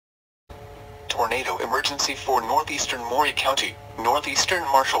tornado emergency for northeastern Maury County, northeastern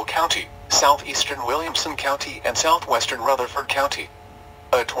Marshall County, southeastern Williamson County, and southwestern Rutherford County.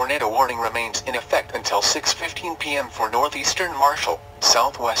 A tornado warning remains in effect until 6:15 p.m. for northeastern Marshall,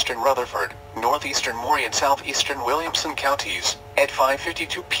 southwestern Rutherford, northeastern Maury, and southeastern Williamson counties. At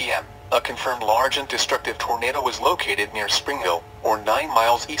 5:52 p.m., a confirmed large and destructive tornado was located near Spring Hill, or 9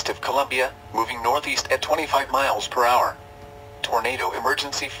 miles east of Columbia, moving northeast at 25 miles per hour. Tornado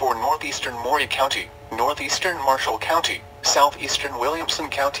emergency for northeastern Maury County, northeastern Marshall County, southeastern Williamson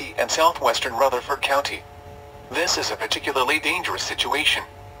County, and southwestern Rutherford County. This is a particularly dangerous situation.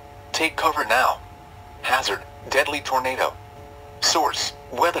 Take cover now. Hazard, deadly tornado. Source,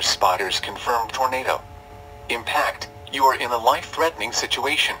 weather spotters confirmed tornado. Impact, you are in a life-threatening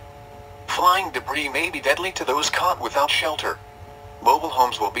situation. Flying debris may be deadly to those caught without shelter. Mobile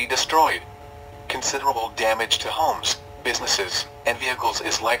homes will be destroyed. Considerable damage to homes, businesses, and vehicles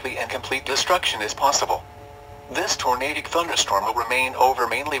is likely, and complete destruction is possible. This tornadic thunderstorm will remain over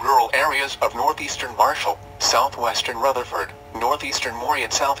mainly rural areas of northeastern Marshall, southwestern Rutherford, northeastern Maury,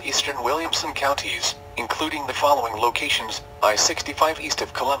 and southeastern Williamson counties, including the following locations: I-65 east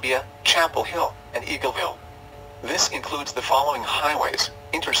of Columbia, Chapel Hill, and Eagleville. This includes the following highways: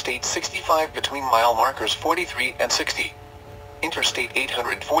 Interstate 65 between mile markers 43 and 60. Interstate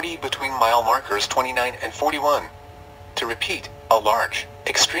 840 between mile markers 29 and 41. To repeat, a large,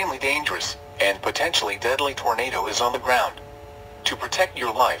 extremely dangerous, and potentially deadly tornado is on the ground. To protect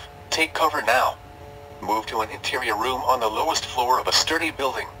your life, take cover now. Move to an interior room on the lowest floor of a sturdy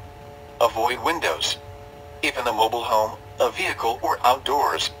building. Avoid windows. If in a mobile home, a vehicle, or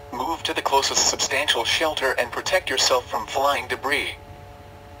outdoors, move to the closest substantial shelter and protect yourself from flying debris.